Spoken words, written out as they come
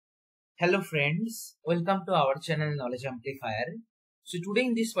Hello friends, welcome to our channel Knowledge Amplifier. So today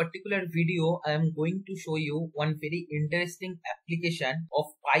in this particular video, I am going to show you one very interesting application of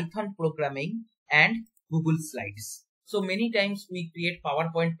Python programming and Google Slides. So many times we create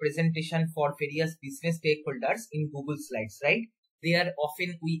PowerPoint presentation for various business stakeholders in Google Slides, right? There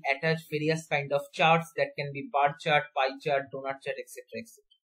often we attach various kind of charts that can be bar chart, pie chart, donut chart, etc. etc.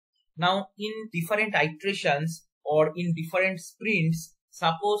 Now in different iterations or in different sprints,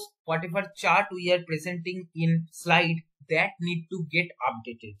 suppose whatever chart we are presenting in slide that need to get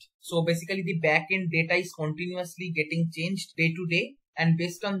updated. So basically the backend data is continuously getting changed day to day, and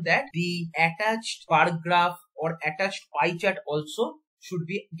based on that the attached bar graph or attached pie chart also should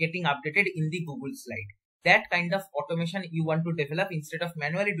be getting updated in the Google slide. That kind of automation you want to develop instead of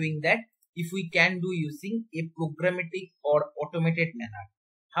manually doing that, if we can do using a programmatic or automated manner.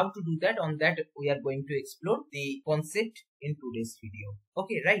 How to do that, on that we are going to explore the concept in today's video.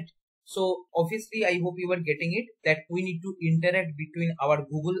 Okay, right? So obviously I hope you are getting it, that we need to interact between our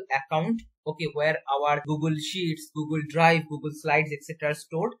Google account, okay, where our Google Sheets, Google Drive, Google Slides, etc. are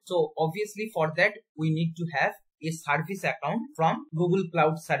stored. So obviously for that we need to have a service account from Google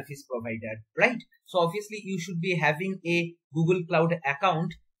Cloud Service Provider, right? So obviously you should be having a Google Cloud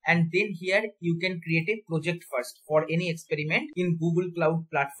account, and then here you can create a project first for any experiment in Google Cloud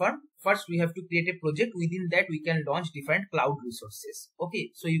platform. First we have to create a project. Within that we can launch different cloud resources. Okay,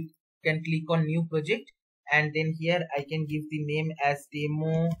 so you can click on new project, and then here I can give the name as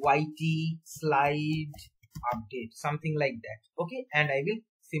demo YT slide update, something like that. Okay, and I will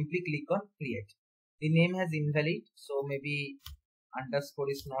simply click on create. The name has invalid, so maybe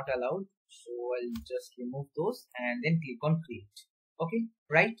underscore is not allowed, so I'll just remove those and then click on create. Okay,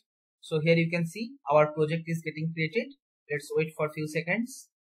 right? So here you can see our project is getting created. Let's wait for a few seconds.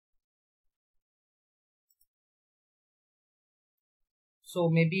 So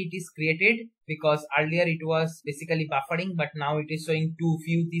maybe it is created because earlier it was basically buffering, but now it is showing to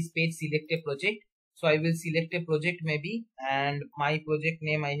view this page, select a project. So I will select a project maybe, and my project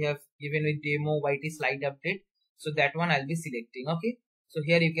name I have given with demo YT slide update. So that one I'll be selecting. Okay, so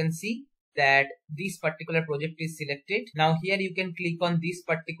here you can see that this particular project is selected. Now here you can click on this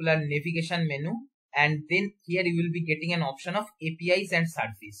particular navigation menu, and then here you will be getting an option of APIs and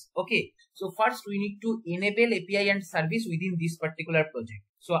service. Okay, so first we need to enable API and service within this particular project.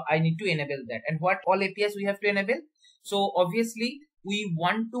 So I need to enable that. And what all APIs we have to enable? So obviously we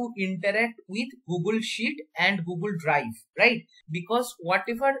want to interact with Google Sheet and Google Drive, right? Because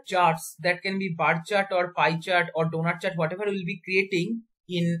whatever charts that can be bar chart or pie chart or donut chart, whatever we will be creating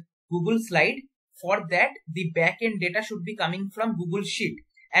in Google slide, for that the backend data should be coming from Google Sheet,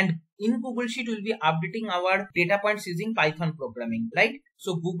 and in Google Sheet we will be updating our data points using Python programming, right?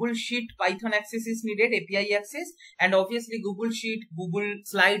 So Google Sheet Python access is needed, API access, and obviously Google Sheet, Google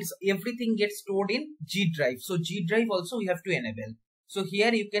Slides, everything gets stored in G Drive. So G Drive also we have to enable. So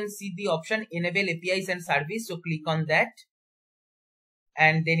here you can see the option enable APIs and service. So click on that,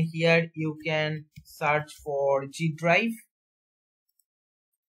 and then here you can search for G Drive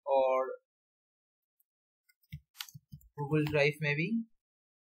or Google Drive maybe,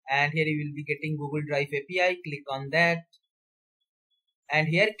 and here you will be getting Google Drive API. Click on that, and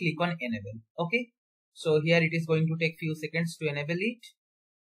here click on enable. Okay, so here it is going to take few seconds to enable it.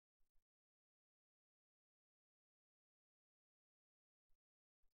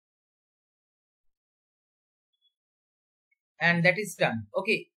 And that is done.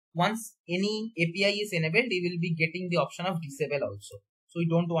 Okay, once any API is enabled, you will be getting the option of disable also. So we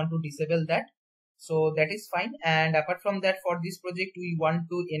don't want to disable that. So that is fine. And apart from that, for this project, we want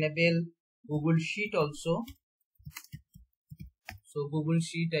to enable Google Sheet also. So Google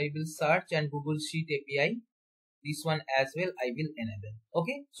Sheet I will search, and Google Sheet API, this one as well I will enable.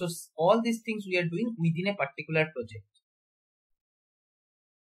 Okay, so all these things we are doing within a particular project.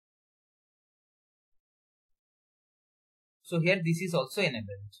 So here this is also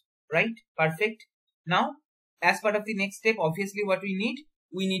enabled, right? Perfect. Now as part of the next step, obviously what we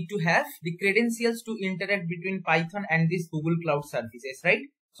need to have the credentials to interact between Python and this Google Cloud services, right?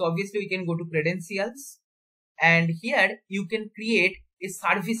 So obviously we can go to credentials, and here you can create a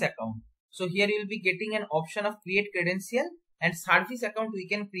service account. So here you will be getting an option of create credential, and service account we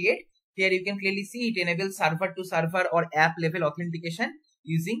can create. Here you can clearly see it enables server to server or app level authentication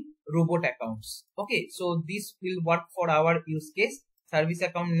using robot accounts. Okay, so this will work for our use case. Service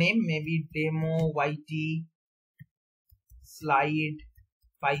account name maybe demo YT slide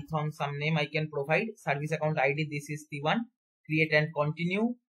Python, some name I can provide. Service account ID, this is the one. Create and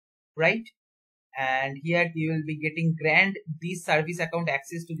continue, right? And here you will be getting grant this service account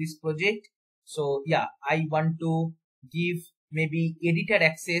access to this project. So yeah, I want to give maybe editor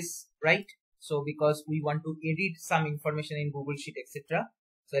access, right? So because we want to edit some information in Google Sheet, etc.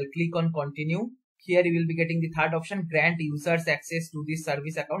 So I'll click on continue. Here you will be getting the third option, grant users access to this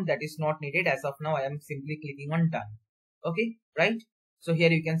service account. That is not needed as of now. I am simply clicking on done. Okay, right? So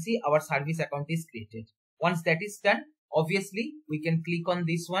here you can see our service account is created. Once that is done, obviously we can click on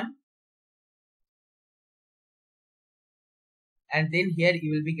this one. And then here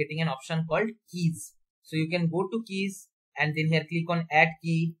you will be getting an option called keys. So you can go to keys and then here click on add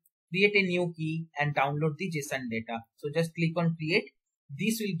key, create a new key and download the JSON data. So just click on create.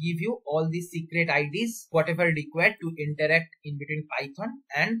 This will give you all the secret IDs, whatever required to interact in between Python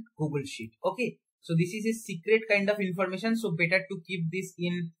and Google Sheet. Okay. So this is a secret kind of information. So better to keep this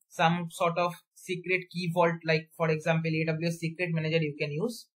in some sort of secret key vault, like for example, AWS Secret Manager you can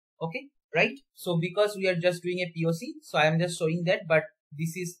use. Okay. Right. So because we are just doing a POC, so I am just showing that, but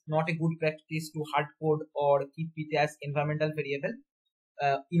this is not a good practice to hard code or keep it as environmental variable.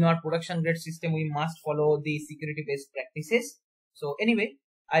 In our production grade system, we must follow the security based practices. So anyway,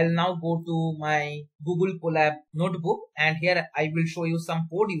 I'll now go to my Google Colab notebook and here I will show you some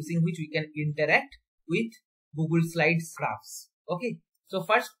code using which we can interact with Google Slides graphs. Okay. So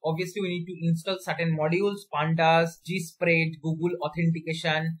first, obviously we need to install certain modules, pandas, gspread, Google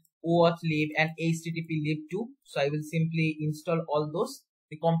authentication, OAuth lib and HTTP lib 2. So I will simply install all those.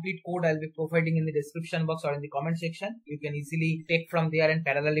 The complete code I'll be providing in the description box or in the comment section. You can easily take from there and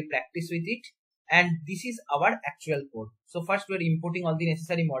parallelly practice with it. And this is our actual code. So first we are importing all the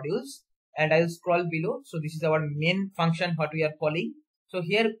necessary modules and I'll scroll below. So this is our main function what we are calling. So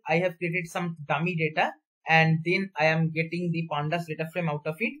here I have created some dummy data and then I am getting the pandas data frame out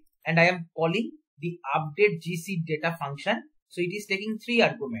of it and I am calling the update gc data function. So it is taking 3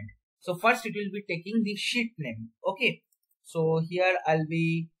 arguments. So first it will be taking the sheet name. Okay. So here I'll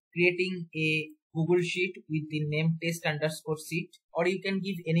be creating a Google Sheet with the name test_sheet or you can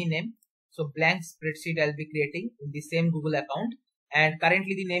give any name. So blank spreadsheet I'll be creating in the same Google account and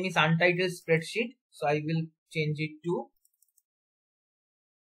currently the name is untitled spreadsheet. So I will change it to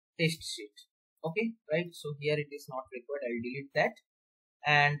test sheet. Okay, right. So here it is not required. I'll delete that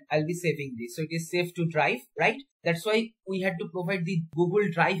and I'll be saving this. So it is saved to Drive, right? That's why we had to provide the Google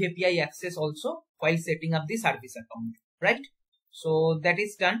Drive API access also while setting up the service account, right? So that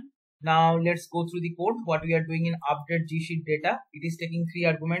is done. Now let's go through the code. What we are doing in update gsheet data. It is taking 3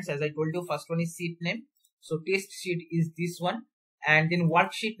 arguments as I told you. First one is sheet name. So test sheet is this one and then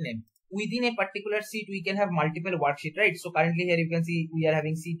worksheet name. Within a particular sheet we can have multiple worksheet, right? So currently here you can see we are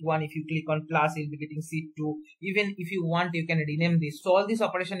having sheet 1. If you click on plus you'll be getting sheet 2. Even if you want you can rename this. So all this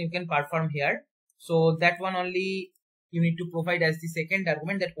operation you can perform here. So that one only you need to provide as the second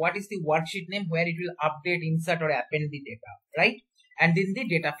argument, that what is the worksheet name where it will update, insert or append the data, right? And then the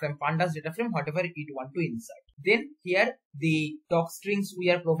data frame, pandas data frame, whatever it want to insert. Then here the doc strings we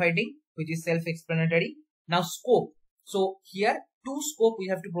are providing, which is self-explanatory. Now scope. So here 2 scope we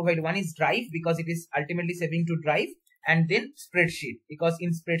have to provide. One is Drive because it is ultimately saving to Drive, and then spreadsheet because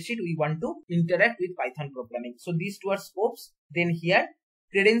in spreadsheet we want to interact with Python programming. So these 2 are scopes. Then here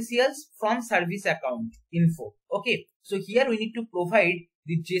credentials from service account info. Okay. So here we need to provide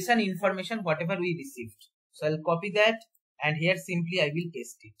the JSON information whatever we received. So I'll copy that and here simply I will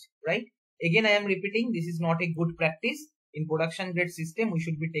paste it, right? Again, I am repeating, this is not a good practice. In production grade system, we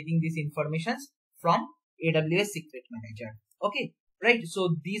should be taking these informations from AWS Secret Manager. Okay, right?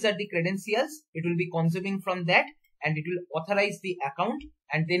 So these are the credentials. It will be consuming from that and it will authorize the account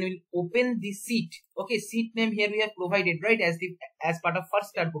and then will open the sheet. Okay, sheet name here we have provided, right, as part of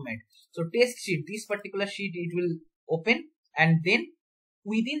first argument. So test sheet, this particular sheet it will open and then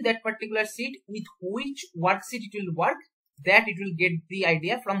within that particular sheet with which worksheet it will work, that it will get the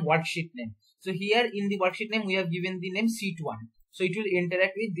idea from worksheet name. So here in the worksheet name we have given the name sheet 1. So it will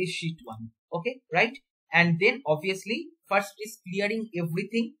interact with this sheet 1. Okay, right? And then obviously first is clearing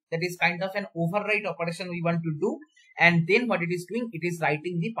everything, that is kind of an override operation we want to do. And then what it is doing, it is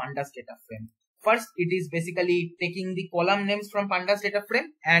writing the pandas data frame. First it is basically taking the column names from pandas data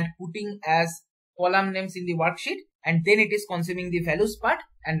frame and putting as column names in the worksheet, and then it is consuming the values part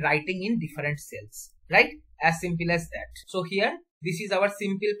and writing in different cells, right? As simple as that. So here this is our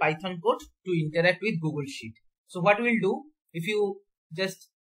simple Python code to interact with Google Sheet. So what we'll do, if you just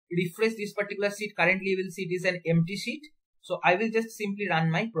refresh this particular sheet, currently you will see it is an empty sheet. So I will just simply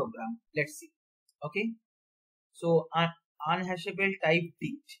run my program. Let's see. Okay. So unhashable type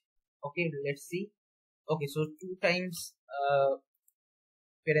dict. Okay, let's see. Okay, so 2 times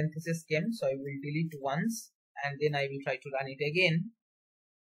parenthesis came, so I will delete once and then I will try to run it again.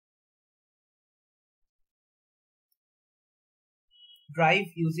 Drive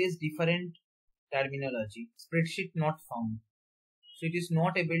uses different terminology. Spreadsheet not found. So it is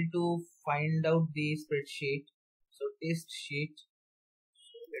not able to find out the spreadsheet. So test sheet.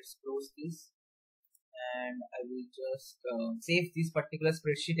 So let's close this, and I will just save this particular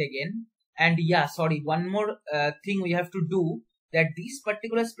spreadsheet again. And yeah, sorry, one more thing we have to do, that this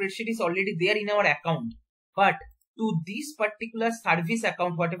particular spreadsheet is already there in our account, but to this particular service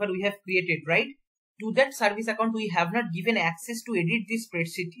account, whatever we have created, right, to that service account we have not given access to edit this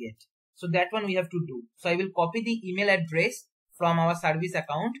spreadsheet yet. So that one we have to do. So I will copy the email address from our service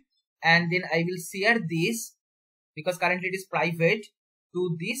account, and then I will share this, because currently it is private,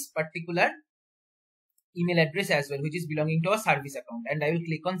 to this particular email address as well, which is belonging to our service account, and I will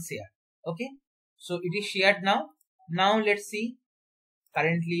click on share. Okay, so it is shared now. Now let's see.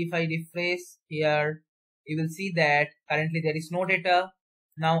 Currently if I refresh here, you will see that currently there is no data.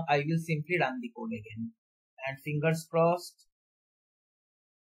 Now I will simply run the code again, and fingers crossed,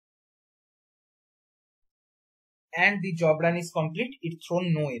 and the job run is complete. It's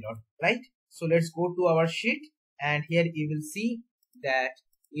thrown no error, right? So let's go to our sheet, and here you will see that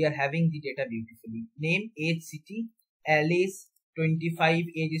we are having the data beautifully. Name, age, city, Alice 25,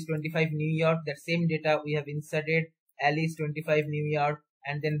 age is 25, New York. That same data we have inserted. Alice 25, New York,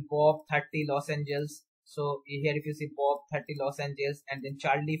 and then Bob 30, Los Angeles. So here if you see Bob 30, Los Angeles, and then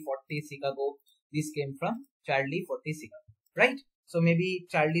Charlie 40, Chicago. This came from Charlie 40, Chicago, right? So maybe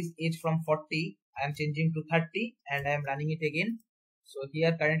Charlie's age from 40, I am changing to 30, and I am running it again. So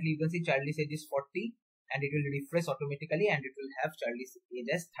here currently you can see Charlie's age is 40, and it will refresh automatically, and it will have Charlie's age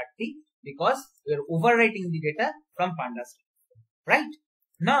as 30, because we are overwriting the data from pandas, right?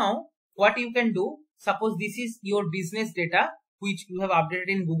 Now what you can do, suppose this is your business data which you have updated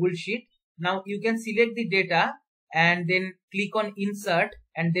in Google Sheet. Now you can select the data and then click on insert,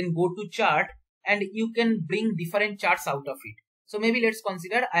 and then go to chart, and you can bring different charts out of it. So maybe let's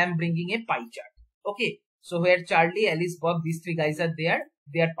consider I am bringing a pie chart. Okay, so where Charlie, Alice, Bob, these three guys are there,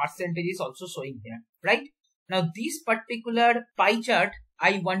 their percentage is also showing here, right? Now this particular pie chart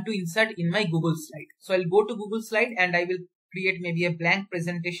I want to insert in my Google slide. So I'll go to Google slide, and I will create maybe a blank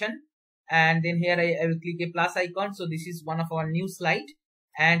presentation, and then here I will click a plus icon. So this is one of our new slide,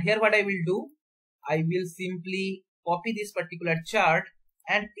 and here what I will do, I will simply copy this particular chart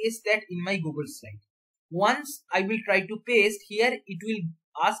and paste that in my Google slide. Once I will try to paste here, it will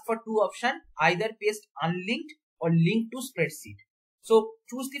ask for two options, either paste unlinked or link to spreadsheet. So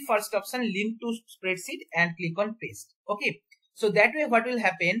choose the first option, link to spreadsheet, and click on paste. Okay, so that way what will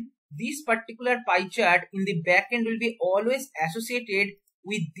happen, this particular pie chart in the backend will be always associated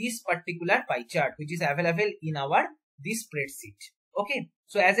with this particular pie chart which is available in our this spreadsheet. Okay,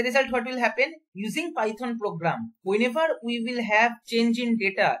 so as a result what will happen, using Python program, whenever we will have change in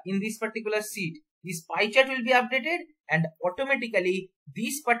data in this particular sheet, this pie chart will be updated, and automatically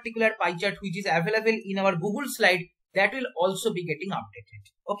this particular pie chart which is available in our Google slide, that will also be getting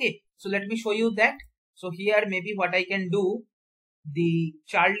updated. Okay, so let me show you that. So here maybe what I can do, the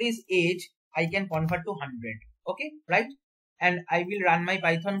Charlie's age I can convert to 100. Okay, right? And I will run my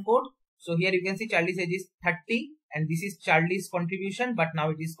Python code. So here you can see Charlie's age is 30, and this is Charlie's contribution, but now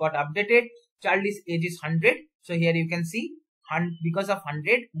it is got updated. Charlie's age is 100. So here you can see, because of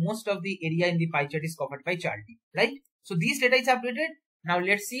 100, most of the area in the pie chart is covered by Charlie, right? So this data is updated. Now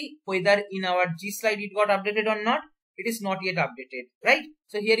let's see whether in our G slide it got updated or not. It is not yet updated, right?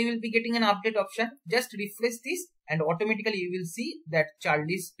 So here you will be getting an update option. Just refresh this, and automatically you will see that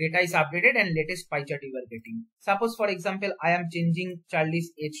Charlie's data is updated and latest pie chart you are getting. Suppose for example, I am changing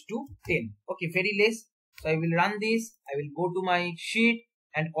Charlie's age to 10. Okay, very less. So I will run this. I will go to my sheet,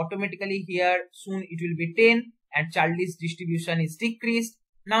 and automatically here soon it will be 10, and Charlie's distribution is decreased.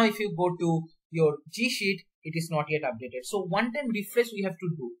 Now if you go to your G sheet, it is not yet updated. So one time refresh we have to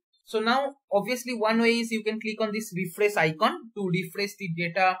do. So now obviously one way is you can click on this refresh icon to refresh the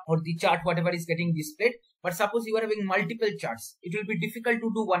data or the chart whatever is getting displayed. But suppose you are having multiple charts, it will be difficult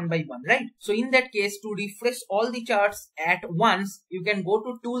to do one by one, right? So in that case, to refresh all the charts at once, you can go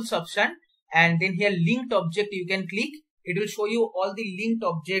to tools option, and then here linked object you can click. It will show you all the linked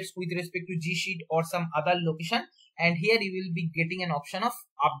objects with respect to G sheet or some other location, and here you will be getting an option of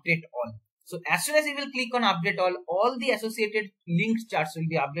update all. So as soon as you will click on update all the associated linked charts will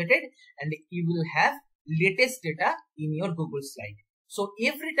be updated, and you will have latest data in your Google slide. So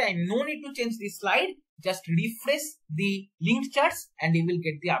every time, no need to change the slide, just refresh the linked charts and you will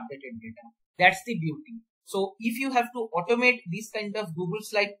get the updated data. That's the beauty. So if you have to automate this kind of Google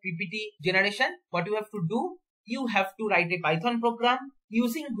slide PPT generation, what you have to do, you have to write a Python program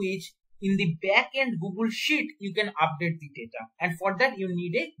using which in the backend Google Sheet, you can update the data. And for that, you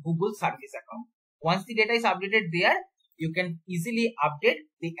need a Google service account. Once the data is updated there, you can easily update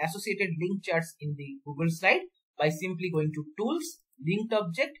the associated link charts in the Google slide by simply going to tools, linked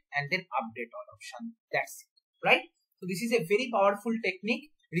object and then update all option. That's it, right? So this is a very powerful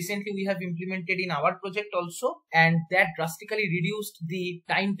technique. Recently we have implemented in our project also, and that drastically reduced the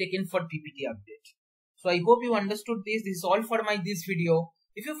time taken for PPT update. So I hope you understood this. This is all for this video.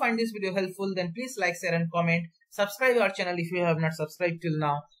 If you find this video helpful, then please like, share and comment. Subscribe our channel if you have not subscribed till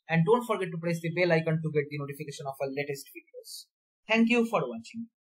now, and don't forget to press the bell icon to get the notification of our latest videos. Thank you for watching.